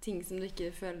ting som du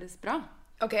ikke føles bra.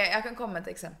 Ok, jeg kan komme med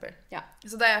et eksempel. Ja.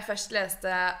 Så da jeg først leste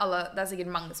det er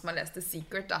sikkert mange som har lest The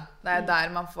Secret, da. Det er der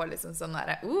man får liksom sånn der,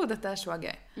 dette er så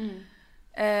gøy.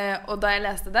 Og da jeg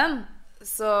leste den,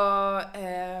 så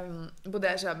bodde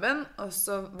jeg i København, og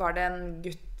så var det en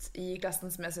gutt i klassen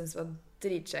som jeg syntes var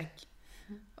dritsjekk.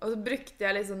 Og så brukte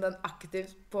jeg liksom den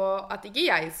aktivt på at ikke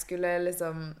jeg skulle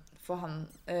liksom få han,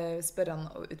 spørre han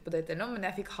ut på date eller noe, men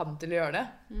jeg fikk han til å gjøre det.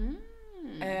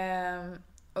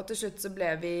 Og til slutt så ble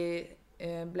vi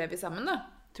sammen, da.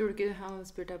 Tror du ikke han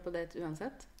spurte deg på date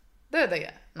uansett? Det vet jeg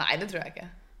ikke. Nei, det tror jeg ikke.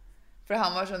 For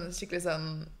han var sånn skikkelig sånn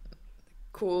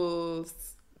cool,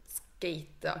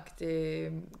 skateaktig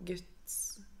gutt.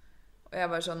 Og jeg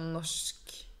var sånn norsk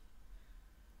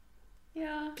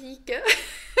pike.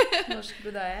 Norsk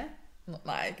budeie?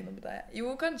 Nei, ikke noe budeie. Jo,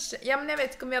 kanskje. Ja, men jeg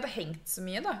vet ikke om vi hadde hengt så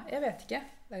mye, da. Jeg vet ikke.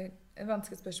 Det er et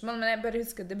vanskelig spørsmål, men jeg bare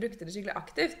husker at jeg brukte det skikkelig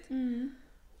aktivt.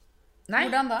 Nei,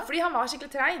 hvordan da? Fordi han var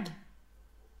skikkelig treig.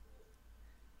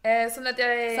 Sånn at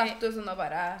jeg... Satt du sånn og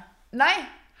bare... Nei,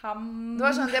 det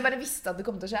var sånn at jeg bare visste at det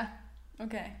kom til å skje.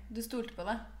 Ok, du stolte på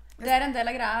det. Det er en del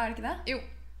av greia, er det ikke det? Jo,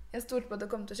 jeg stolte på at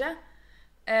det kom til å skje.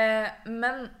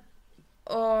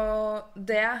 Og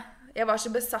det... Jeg var så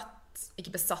besatt...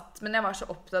 Ikke besatt, men jeg var så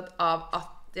opptatt av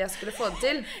at jeg skulle få det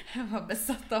til. Jeg var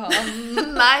besatt av han.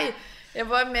 Nei, jeg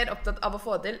var mer opptatt av å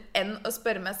få det til enn å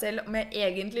spørre meg selv om jeg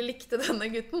egentlig likte denne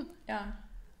gutten. Ja.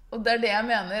 Og det er det jeg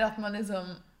mener, at man liksom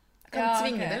kan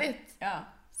tvinge det litt. Ja.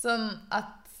 Sånn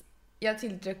at jeg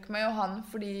tiltrekker meg jo han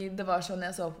fordi det var sånn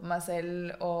jeg så på meg selv,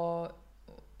 og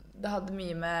det hadde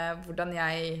mye med hvordan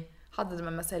jeg hadde det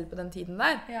med meg selv på den tiden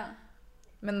der. Ja.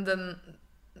 Men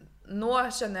nå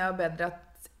skjønner jeg jo bedre at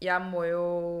jeg må jo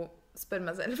spørre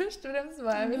meg selv først og fremst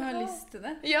hva jeg vil ha. Du har lyst til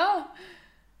det? Ja!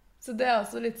 Så det er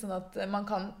også litt sånn at man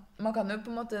kan jo på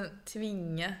en måte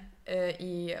tvinge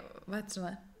i, hva heter det sånn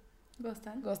her?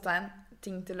 Gåstein.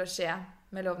 Ting til å skje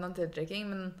med loven om tiltrekking,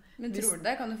 men tror du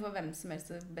det? Kan du få hvem som helst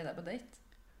til å be deg på date?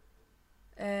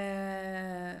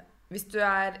 Hvis du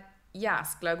er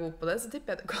jæskla god på det, så tipper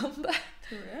jeg du kan det.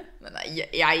 Tror du? Men nei,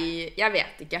 jeg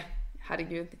vet ikke.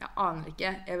 Herregud, jeg aner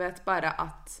ikke. Jeg vet bare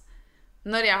at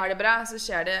når jeg har det bra, så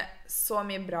skjer det så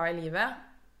mye bra i livet.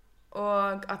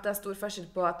 Og at det er stor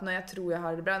forskjell på at når jeg tror jeg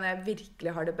har det bra, når jeg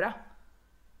virkelig har det bra.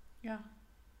 Ja.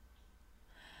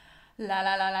 La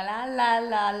la la la la la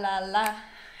la la la.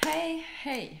 Hei,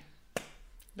 hei.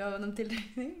 Loven om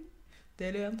tiltrekning.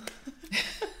 Del 1.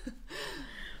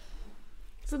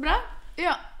 Så bra.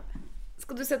 Ja.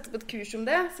 Skal du sette opp et kurs om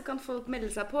det, så kan folk melde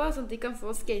seg på, sånn at de kan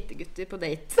få skategutter på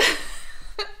date.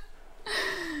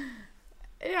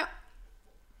 Ja.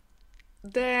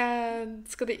 Det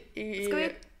skal de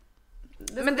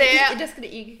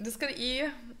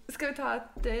Skal vi ta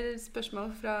et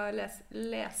spørsmål fra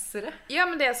lesere? Ja,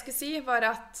 men det jeg skulle si var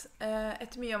at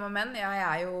etter mye om og men, jeg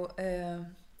er jo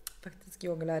faktisk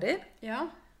yogalærer. Ja.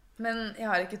 Men jeg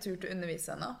har ikke tur til å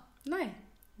undervise ennå. Nei,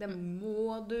 det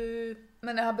må du.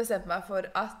 Men jeg har bestemt meg for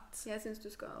at jeg synes du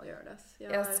skal gjøre det.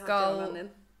 Jeg skal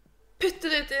putte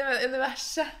det ut i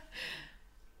universet.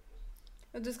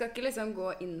 Du skal ikke liksom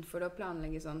gå inn for å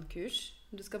planlegge sånn kurs.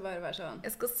 Du skal bare være sånn.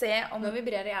 Jeg skal se om... Nå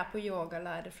vibrerer jeg på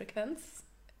yogalærerfrekvens.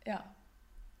 Ja.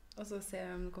 Og så se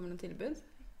om det kommer noen tilbud.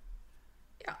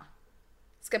 Ja.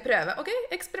 Skal jeg prøve? Ok,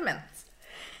 eksperiment.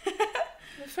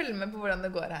 Følg med på hvordan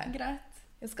det går her. Greit.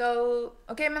 Jeg skal...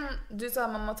 Ok, men du sa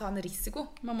man må ta en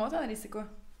risiko. Man må ta en risiko.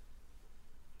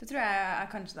 Det tror jeg er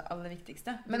kanskje det aller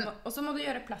viktigste. Og så må du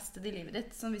gjøre plass til det i livet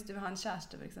ditt. Som hvis du vil ha en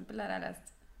kjæreste, for eksempel. Der har jeg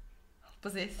lest... På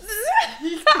sist.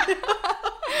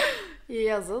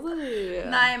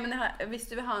 Nei, men hvis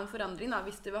du vil ha en forandring da,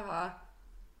 hvis du vil ha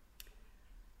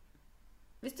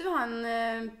en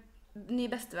ny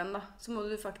bestevenn da, så må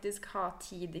du faktisk ha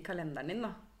tid i kalenderen din da.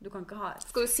 Du kan ikke ha...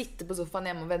 Skal du sitte på sofaen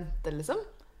hjemme og vente liksom?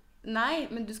 Nei,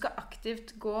 men du skal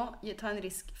aktivt gå, ta en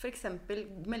risk. For eksempel,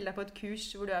 melde deg på et kurs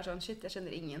hvor du er sånn, shit, jeg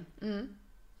kjenner ingen.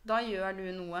 Da gjør du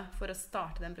noe for å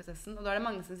starte den prosessen. Og da er det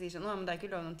mange som sier sånn, men det er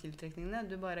ikke lov om tiltrekningene.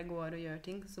 Du bare går og gjør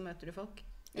ting, så møter du folk.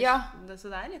 Ja. Så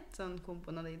det er litt sånn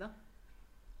kompoen av de da.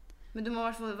 Men du må I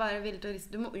hvert fall være villig til å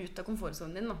risikere. Du må ut av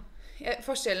komfortzonen din, da.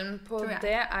 Forskjellen på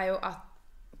det jo at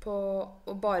på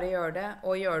å bare gjøre det,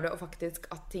 og faktisk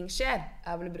at ting skjer,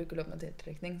 vel å bruke loven av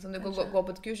tiltrekning. Så du kan gå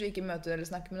på et kurs og ikke møte eller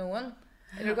snakke med noen.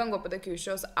 Eller du kan gå på det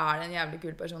kurset, og så det en jævlig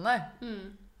kul person der.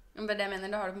 Men det jeg mener,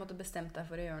 da har du på en måte bestemt deg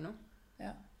for å gjøre noe.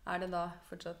 Ja. Det da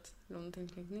fortsatt loven av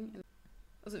tiltrekning?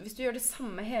 Altså, hvis du gjør det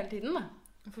samme hele tiden, da,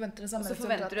 og forventer det samme så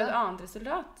forventer du et annet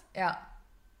resultat. Ja.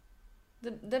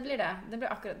 Det blir det. Det blir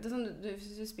akkurat det er sånn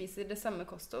hvis du spiser det samme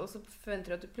kostet, og så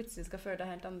forventer du at du plutselig skal føle deg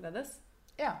helt annerledes.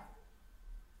 Ja.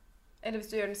 Eller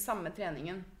hvis du gjør den samme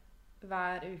treningen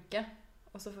hver uke,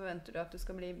 og så forventer du at du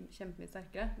skal bli kjempemye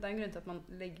sterkere. Det en grunn til at man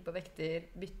legger på vekter,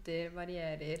 bytter,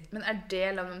 varierer. Men det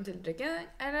lov om tiltrekke,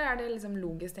 eller det liksom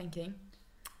logisk tenking?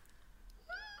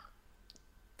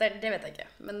 Det vet jeg ikke,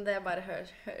 men det bare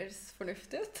høres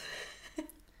fornuftig ut.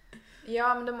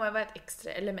 Ja, men det må jo være et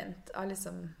ekstra element av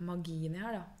liksom magien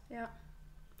her, da. Ja.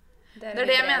 Det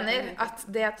jeg mener, at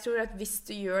det jeg tror at hvis du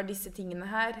gjør disse tingene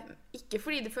her, ikke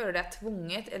fordi du føler deg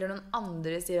tvunget, eller noen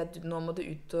andre sier at nå må du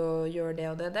ut og gjøre det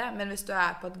og det, men hvis du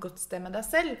på et godt sted med deg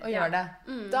selv og gjør det,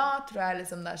 da tror jeg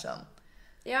liksom det sånn.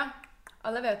 Ja,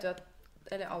 alle vet jo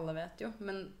eller alle vet jo,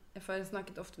 men jeg får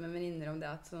snakket ofte med venninner om det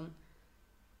at sånn,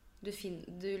 du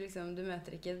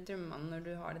møter ikke drømmemannen når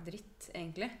du har det dritt,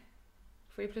 egentlig.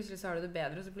 Fordi plutselig så har du det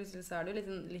bedre, og så plutselig så du litt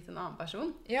en annen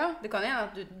person. Ja. Det kan jo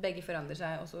at begge forandrer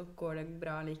seg, og så går det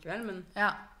bra likevel, men...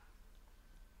 Ja.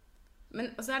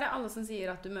 Men og så det alle som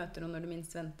sier at du møter noen når du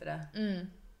minst venter det.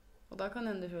 Og da kan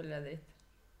du føle deg dritt.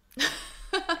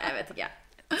 Jeg vet ikke.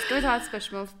 Skal vi ta et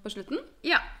spørsmål på slutten?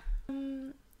 Ja.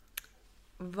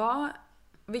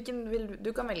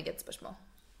 Du kan velge et spørsmål.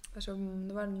 Det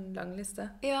var en lang liste.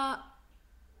 Ja,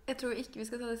 jeg tror ikke vi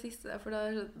skal ta det siste, for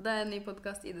det en ny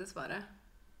podcast i det svaret.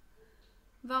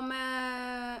 Hva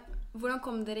med hvordan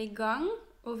kom dere i gang,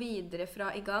 og videre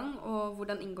fra i gang, og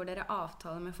hvordan inngår dere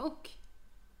avtaler med folk?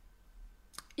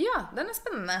 Ja, den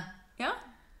spennende. Ja?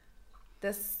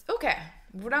 Ok,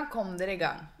 hvordan kom dere i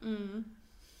gang?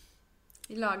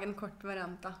 Vi lager en kort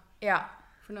variant da. Ja.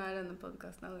 For nå denne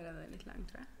podcasten allerede litt lang,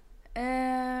 tror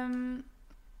jeg.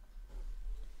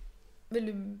 Vil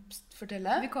du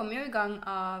fortelle? Vi kom jo i gang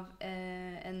av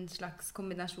en slags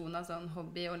kombinasjon av sånn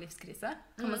hobby og livskrise.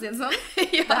 Kan man si det sånn?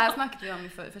 Ja. Det her snakket vi om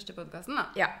i første podcasten da.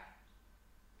 Ja.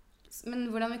 Men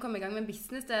hvordan vi kom i gang med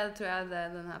business, det tror jeg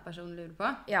denne personen lurer på.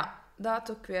 Ja, da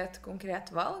tok vi et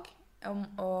konkret valg om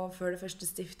å før det første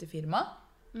stifte firma.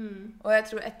 Og jeg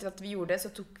tror etter at vi gjorde det,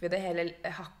 så tok vi det hele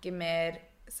hakket mer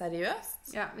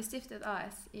seriøst. Ja, vi stiftet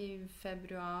AS i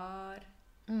februar.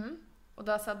 Og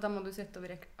da må du sette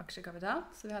over aksjekapital,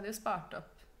 så vi hadde jo spart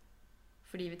opp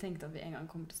fordi vi tenkte at vi en gang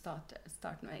kommer til å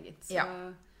starte noe eget. Så,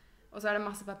 og så det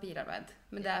masse papirarbeid,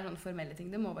 men det sånne formelle ting,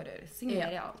 det må bare gjøres.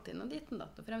 Signere alltid noe dit og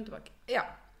datt og frem og tilbake. Ja.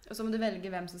 Og så må du velge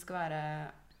hvem som skal være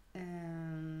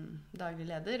daglig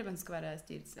leder, og hvem som skal være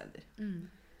styreleder.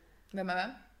 Hvem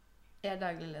hvem? Jeg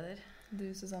daglig leder. Du,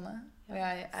 Susanne? Og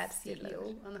jeg styreleder.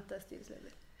 CEO, Annette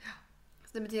styreleder. Ja.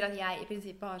 Så det betyr at jeg i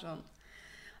prinsippet har sånn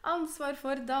ansvar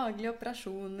for daglige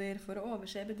operasjoner for å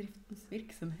overse bedriftens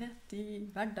virksomhet i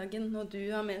hverdagen, og du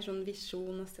har mer sånn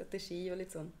visjon og strategi og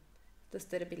litt sånn det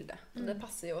større bildet. Og det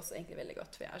passer jo også egentlig veldig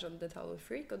godt, for jeg sånn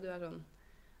detaljfreak, og du har sånn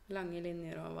lange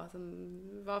linjer og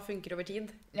hva funker over tid.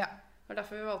 Ja. Og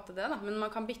derfor vi valgte det da, men man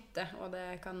kan bytte, og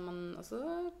det kan man også,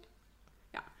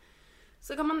 ja.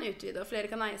 Så kan man utvide, og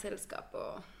flere kan eie selskap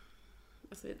og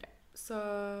så videre. Så,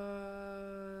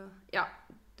 ja,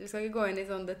 vi skal ikke gå inn i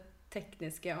sånn det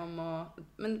tekniske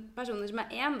men personer som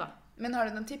en da. Men har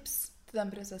du noen tips til den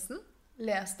prosessen?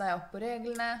 Les deg opp på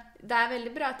reglene. Det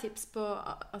veldig bra tips på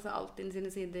Altinn sine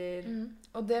sider.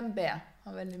 Og DNB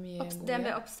har veldig mye gode. DNB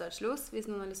oppstartslos, hvis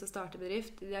noen har lyst til å starte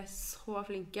bedrift. De så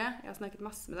flinke. Jeg har snakket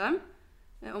masse med dem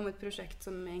om et prosjekt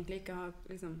som egentlig ikke har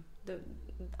liksom, det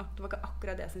var ikke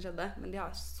akkurat det som skjedde, men de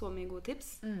har så mye gode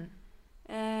tips.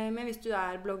 Men hvis du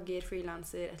blogger,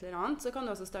 freelancer, et eller annet, så kan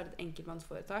du også starte et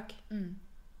enkeltmannsforetak.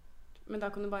 Men da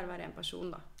kan du bare være en person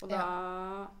da. Og da,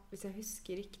 hvis jeg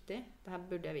husker riktig, det her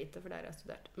burde jeg vite, for det har jeg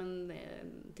studert, men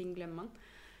ting glemmer man,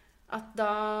 at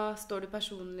da står du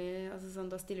personlig,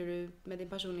 da stiller du med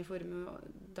din personlige formue, og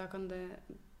da kan det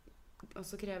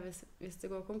også kreves hvis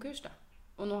det går konkurs da.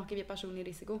 Og nå har ikke vi personlig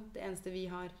risiko. Det eneste vi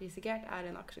har risikert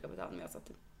en aksjekapital vi har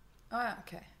satt inn. Ja,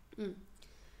 ok.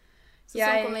 Så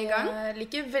sånn kommer vi i gang. Jeg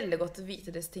liker veldig godt å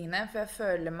vite disse tingene, for jeg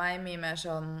føler meg mye mer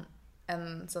sånn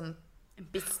en sånn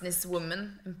businesswoman,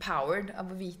 empowered av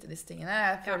å vite disse tingene.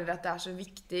 Jeg føler at det så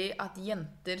viktig at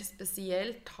jenter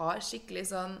spesielt har skikkelig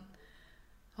sånn,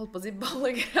 holdt på å si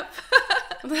ballegrep.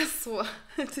 Og det så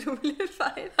utrolig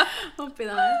feil oppi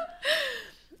det her.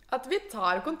 At vi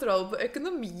tar kontroll på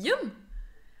økonomien.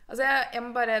 Altså, jeg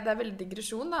må bare, det veldig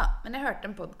digresjon da, men jeg hørte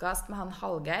en podcast med han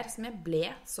Hallgeir som jeg ble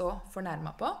så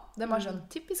fornærmet på. Det var sånn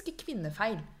typiske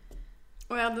kvinnefeil.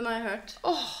 Ja, den har jeg hørt.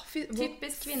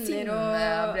 Typisk kvinner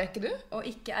å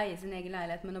ikke eie sin egen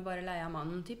leilighet, men å bare leie av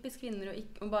mannen. Typisk kvinner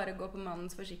å bare gå på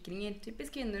mannens forsikringer.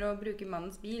 Typisk kvinner å bruke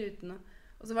mannens bil uten å...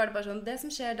 Og så var det bare sånn, det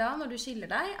som skjer da når du skiller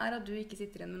deg, er at du ikke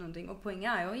sitter igjen med noen ting. Og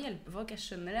poenget er jo å hjelpe folk, jeg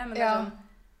skjønner det, men det er sånn...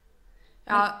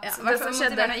 så det som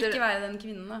skjedde etter... Ikke være den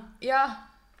kvinnen da. Ja,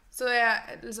 så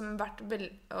jeg liksom vært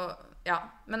veldig...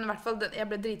 men i hvert fall, jeg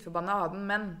ble dritforbannet av den,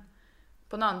 men...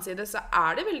 På den annen side så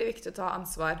er det veldig viktig å ta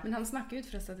ansvar. Men han snakker ut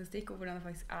fra statistikk og hvordan det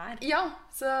faktisk er. Ja,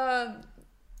 så...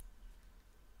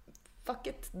 Fuck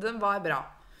it, den var bra.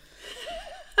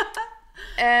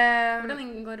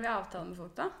 Hvordan går vi avtalen med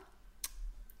folk da?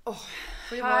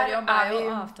 Fordi vår jobb er jo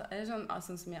avtale,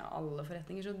 sånn som i alle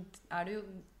forretninger, så er det jo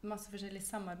masse forskjellig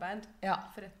samarbeid,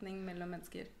 forretning mellom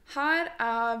mennesker. Her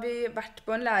har vi vært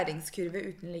på en læringskurve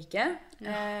uten like. Vi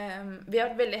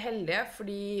har vært veldig heldige,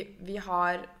 fordi vi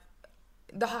har...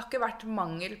 Det har ikke vært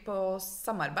mangel på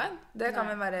samarbeid. Det kan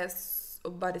vi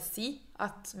bare si,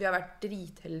 at vi har vært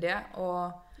dritheldige.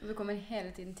 Og det kommer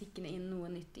hele tiden tikkende inn noe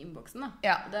nytt i innboksen da.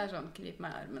 Og det er sånn, knip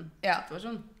meg i armen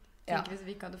situasjon. Tenk hvis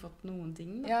vi ikke hadde fått noen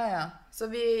ting da. Så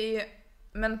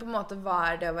men på en måte, hva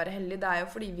er det å være heldig? Det er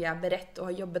jo fordi vi er beredt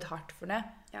og har jobbet hardt for det.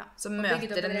 Så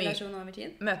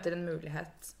møter en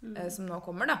mulighet som nå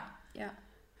kommer da.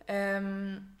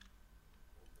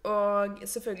 Og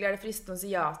selvfølgelig er det fristende å si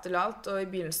ja til alt, og i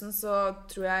begynnelsen så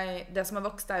tror jeg det som har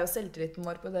vokst er jo selvtilliten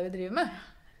vår på det vi driver med.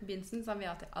 I begynnelsen sa vi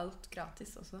ja til alt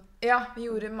gratis også. Ja, vi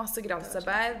gjorde masse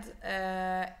gratisarbeid.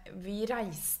 Vi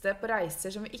reiste på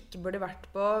reiser som vi ikke burde vært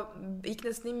på, gikk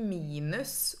nesten i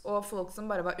minus, og folk som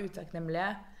bare var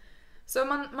utakknemlige. Så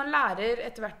man lærer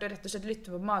etter hvert å rett og slett lytte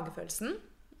på magefølelsen.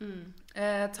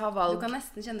 Ta valg. Du kan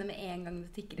nesten kjenne det med en gang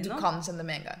det tikker inn nå. Du kan kjenne det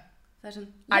med en gang. Det er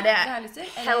sånn, er det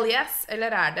hell yes,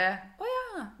 eller er det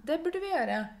det burde vi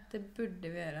gjøre. Det burde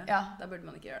vi gjøre. Da burde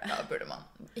man ikke gjøre det. Da burde man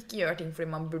ikke gjøre ting fordi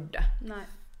man burde. Nei.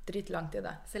 Dritt langt i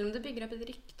det. Selv om du bygger opp et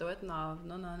rykte og et navn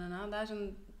det er sånn,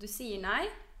 du sier nei.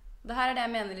 Det her er det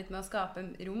jeg mener litt med å skape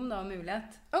rom da, og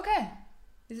mulighet.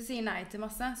 Hvis du sier nei til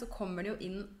masse, så kommer det jo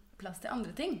inn plass til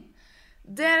andre ting.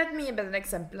 Det er et mye bedre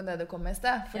eksempel enn det du kom med i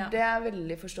sted, for det er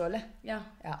veldig forståelig.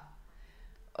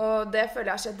 Og det føler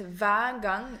jeg har skjedd hver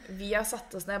gang vi har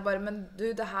satt oss ned bare, men du,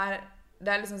 det er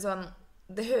liksom sånn,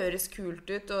 det høres kult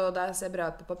ut, og det ser bra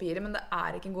ut på papiret, men det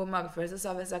er ikke en god magefølelse, så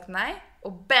har vi sagt nei,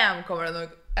 og bam, kommer det noe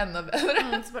enda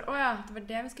bedre. Så bare, det var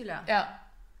det vi skulle,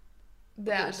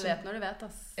 Det er du vet når du vet,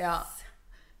 ass.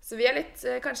 Så vi er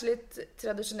kanskje litt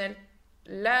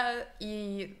tradisjonelle i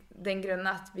den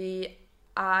grunnen at vi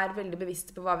er veldig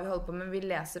bevisste på hva vi holder på med, vi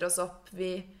leser oss opp,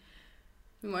 vi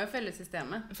må jo følge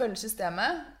systemet. Men så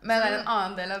er det en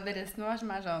annen del av resten vår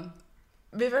som er sånn...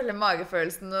 Vi følger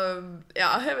magefølelsen, og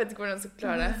jeg vet ikke hvordan jeg skal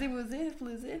klare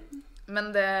det.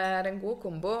 Men det er en god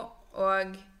kombo,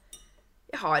 og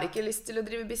jeg har ikke lyst til å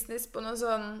drive business på noen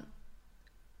sånn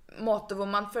måte hvor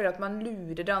man føler at man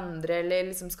lurer andre, eller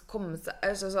liksom skal komme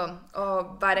seg sånn,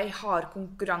 og være i hard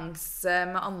konkurranse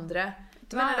med andre.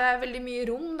 Men det er veldig mye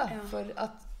rom da, for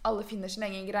at alle finner sin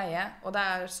egen greie, og det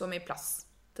er så mye plass.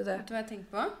 Vet du hva jeg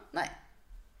tenker på? Nei.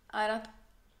 Er at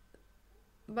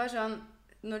bare sånn,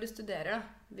 når du studerer da,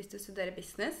 hvis du studerer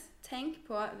business, tenk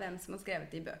på hvem som har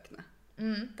skrevet de bøkene.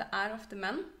 Det er ofte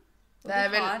menn. Og det er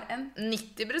vel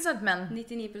 90% menn.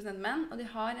 99% menn, og de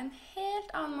har en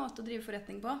helt annen måte å drive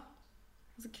forretning på.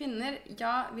 Altså kvinner,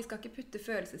 vi skal ikke putte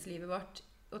følelseslivet vårt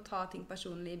og ta ting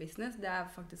personlig i business. Det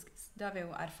er faktisk, det har vi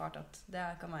jo erfart at det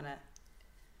kan være...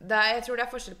 Jeg tror det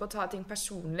er forskjell på å ta ting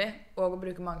personlig og å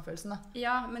bruke magefølelsen da.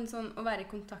 Ja, men sånn å være i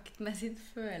kontakt med sitt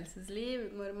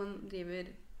følelsesliv når man driver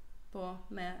på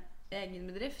med egen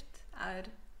bedrift er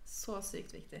så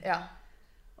sykt viktig.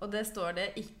 Og det står det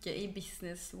ikke i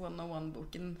Business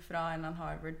 101-boken fra en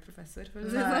Harvard-professor, for å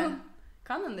si det sånn.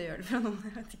 Kan hende det gjør det fra noen,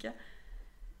 jeg vet ikke.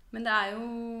 Men det er jo,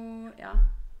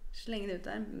 slenge det ut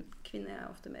der. Kvinner er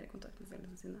ofte mer i kontakt med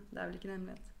følelsene sine. Det er vel ikke en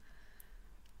hemmelighet.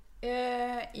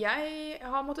 Jeg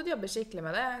har måttet jobbe skikkelig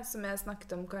med det, som jeg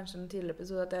snakket om kanskje i en tidligere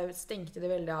episode, at jeg stengte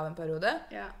det veldig av en periode.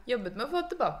 Jobbet med å få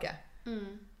det tilbake.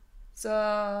 Så,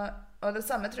 og det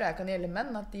samme tror jeg kan gjelde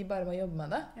menn, at de bare må jobbe med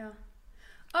det.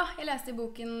 Jeg leste i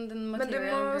boken The Material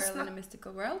Girl in a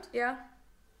Mystical World.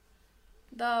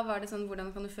 Da var det sånn,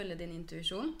 hvordan kan du følge din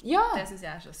intuisjon? Ja. Det synes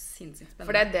jeg så sinnssykt spennende.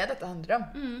 For det det dette handler om.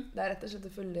 Det rett og slett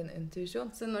å følge din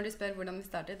intuisjon. Så når de spør hvordan vi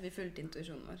startet, vi fulgte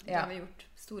intuisjonen vår. Da Ja. har vi gjort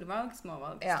store valg, små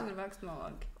valg, Ja. store valg, små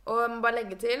valg. Og jeg må bare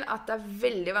legge til at det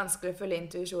veldig vanskelig å følge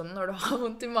intuisjonen når du har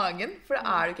vondt i magen, for da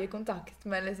du ikke i kontakt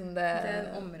med liksom det...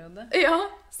 Det området. Ja,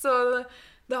 så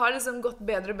det har liksom gått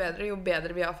bedre og bedre jo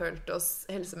bedre vi har følt oss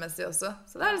helsemessig også.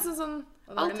 Så det liksom sånn,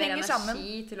 Og da alt mer henger sammen.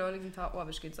 energi til å liksom ta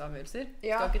overskuddsavgjørelser. Du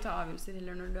Ja. skal ikke ta avgjørelser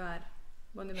heller når du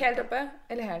både Helt oppe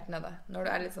eller helt nede, når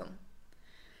du litt sånn.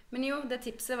 Men jo, det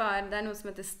tipset var, det noe som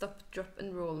heter stop, drop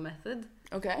and roll method.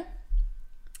 Ok.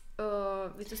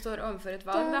 Og hvis du står overfor et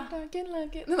valg da,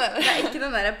 Like it. det ikke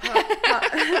den der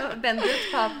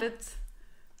Bendit, papet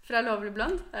fra Lovely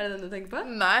Blond, det den du tenker på?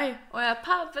 Nei. Og ja,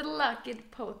 papet, like it,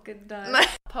 polka dot. Nei.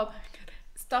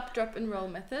 Stop, drop and roll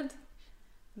method.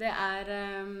 Det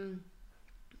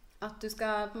at du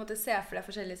skal på en måte se for deg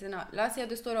forskjellige scenarier. La oss si at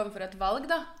du står overfor et valg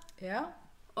da. Ja.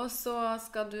 Og så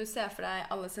skal du se for deg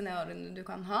alle scenariene du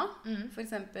kan ha. For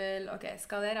eksempel, ok,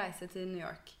 skal jeg reise til New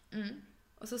York?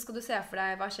 Og så skal du se for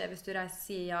deg, hva skjer hvis du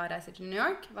sier ja, reiser til New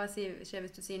York? Hva skjer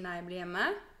hvis du sier nei, blir hjemme?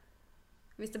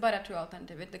 Hvis det bare 2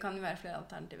 alternativer, det kan jo være flere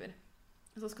alternativer.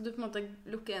 Og så skal du på en måte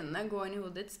lukke øynene, gå inn i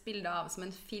hodet ditt, spille det av som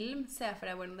en film, se for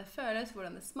deg hvordan det føles,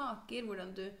 hvordan det smaker,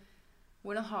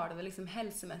 hvordan har du det liksom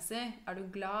helsemessig? Du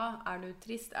glad? Du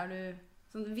trist? Du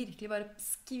sånn virkelig bare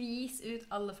skvis ut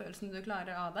alle følelsene du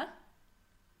klarer av det?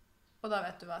 Og da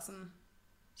vet du hva som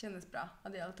kjennes bra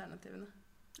av de alternativene.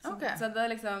 Så det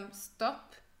liksom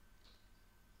stopp.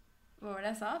 Hva var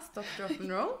det jeg sa? Stop, drop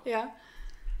and roll. Ja.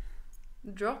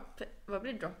 Drop. Hva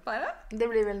blir drop bare? Det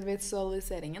blir vel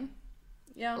visualiseringen.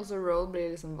 Ja. Og så roll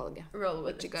blir liksom valget. Roll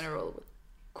with What you it. gonna roll with.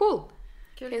 Cool.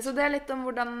 Kult. Ok, så det litt om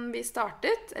hvordan vi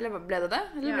startet. Eller ble det det?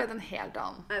 Eller Ja. ble det en helt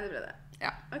annen? Nei, det ble det.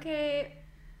 Ja. Ok.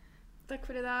 Takk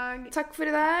for i dag. Takk for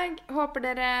i dag. Håper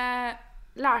dere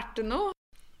lærte noe.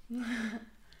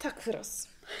 Takk for oss.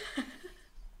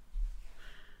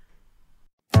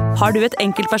 Har du et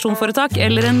enkeltpersonforetak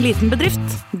eller en liten bedrift?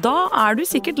 Da du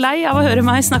sikkert lei av å høre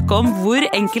meg snakke om hvor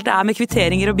enkelt det med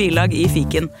kvitteringer og bilag i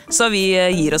fiken. Så vi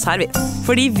gir oss her, vi.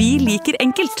 Fordi vi liker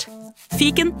enkelt.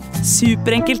 Fiken,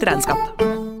 superenkelt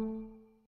regnskap.